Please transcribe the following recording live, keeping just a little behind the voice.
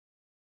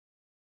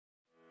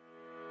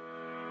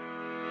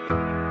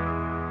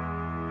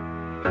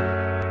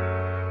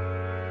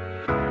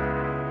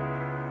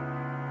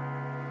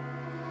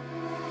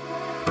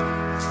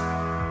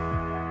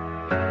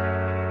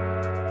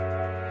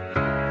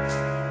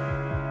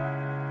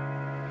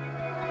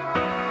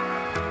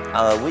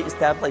We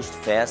established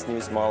Fast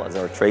New Small as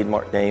our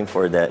trademark name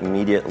for the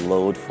immediate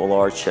load full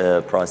arch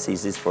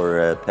prosthesis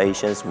for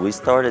patients. We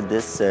started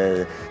this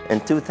in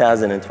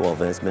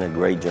 2012 and it's been a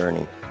great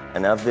journey.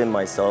 And I've been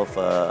myself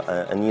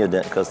a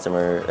Neodent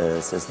customer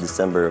since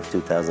December of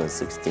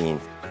 2016.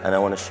 And I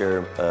want to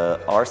share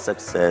our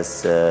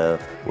success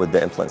with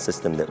the implant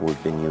system that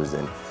we've been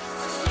using.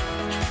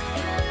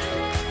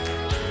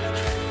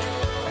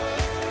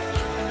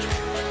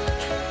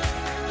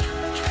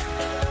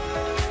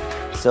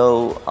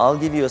 So I'll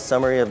give you a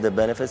summary of the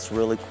benefits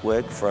really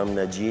quick from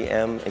the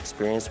GM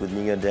experience with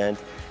Neodent.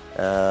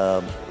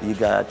 You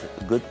got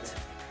good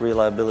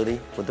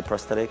reliability with the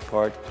prosthetic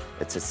part.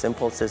 It's a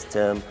simple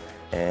system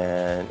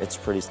and it's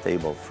pretty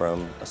stable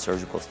from a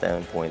surgical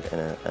standpoint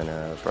and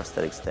a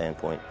prosthetic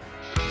standpoint.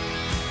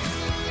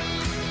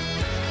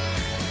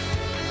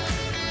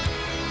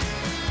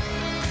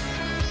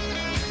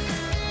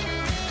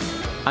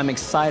 I'm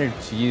excited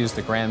to use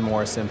the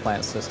Morse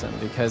implant system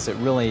because it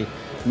really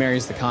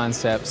marries the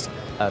concepts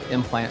of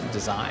implant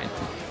design.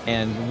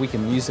 And we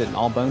can use it in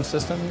all bone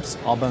systems,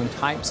 all bone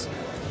types.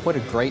 What a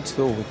great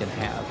tool we can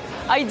have.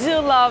 I do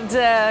love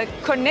the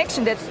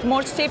connection, that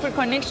Morse taper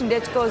connection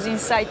that goes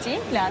inside the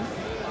implant.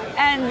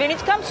 And when it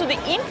comes to the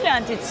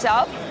implant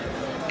itself,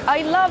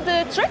 I love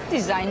the thread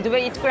design, the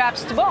way it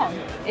grabs the bone.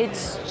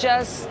 It's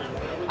just,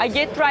 I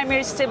get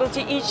primary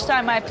stability each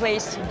time I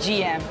place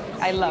GM.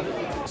 I love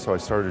it. So I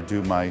started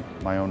to do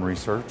my own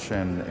research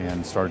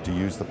and started to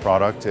use the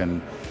product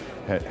and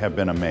have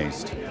been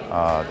amazed.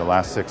 The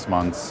last 6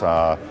 months,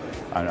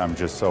 I'm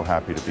just so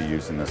happy to be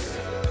using this.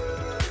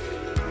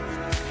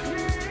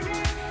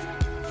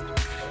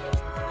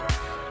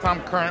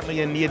 I'm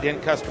currently a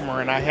Neodent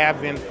customer and I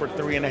have been for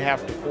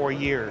 3.5 to 4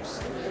 years.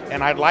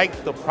 And I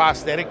like the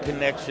prosthetic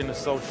connection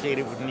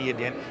associated with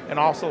Neodent, and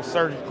also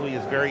surgically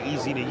is very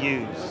easy to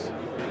use.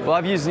 Well,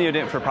 I've used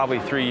Neodent for probably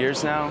 3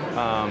 years now.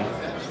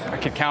 I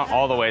could count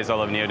all the ways I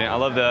love Neodent. I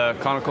love the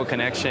conical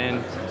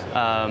connection.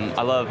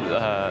 I love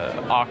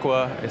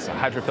Aqua, it's a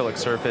hydrophilic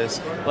surface.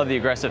 I love the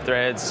aggressive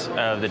threads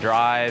of the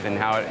drive and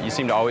how you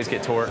seem to always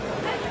get torque.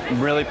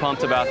 I'm really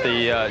pumped about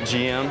the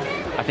GM.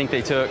 I think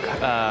they took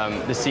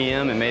the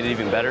CM and made it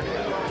even better.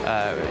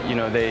 You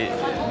know,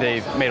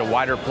 they made a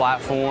wider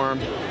platform.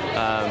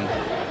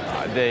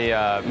 They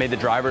made the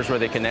drivers where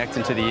they connect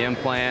into the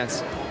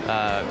implants.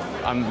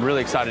 I'm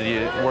really excited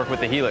to work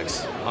with the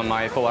Helix on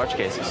my full arch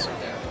cases.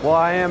 Well,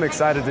 I am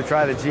excited to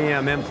try the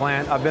GM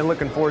implant. I've been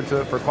looking forward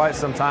to it for quite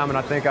some time, and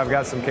I think I've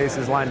got some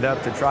cases lined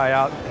up to try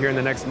out here in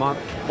the next month.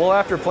 Well,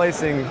 after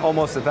placing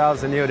almost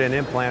 1,000 Neodent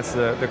implants,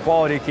 the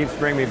quality keeps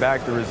bringing me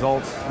back the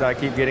results that I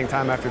keep getting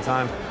time after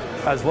time,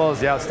 as well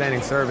as the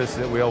outstanding service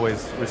that we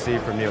always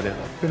receive from Neodent.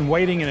 Been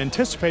waiting and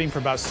anticipating for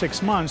about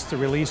 6 months the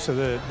release of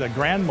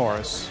the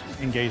Morse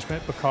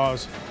engagement,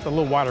 because the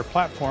little wider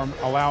platform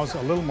allows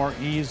a little more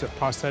ease of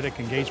prosthetic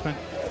engagement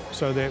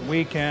so that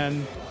we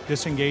can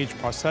disengage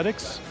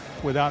prosthetics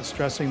without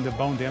stressing the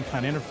bone to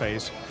implant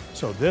interface.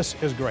 So this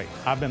is great.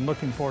 I've been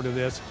looking forward to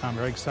this. I'm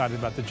very excited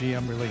about the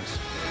GM release.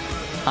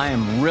 I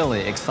am really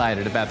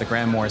excited about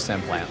the Morse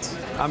implants.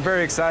 I'm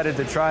very excited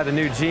to try the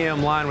new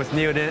GM line with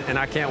Neodent, and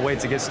I can't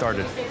wait to get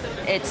started.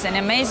 It's an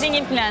amazing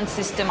implant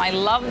system. I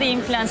love the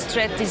implant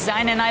thread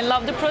design and I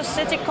love the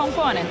prosthetic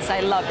components. I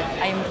love it.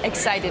 I'm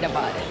excited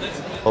about it.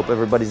 Hope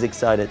everybody's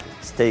excited.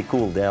 Stay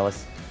cool,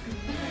 Dallas.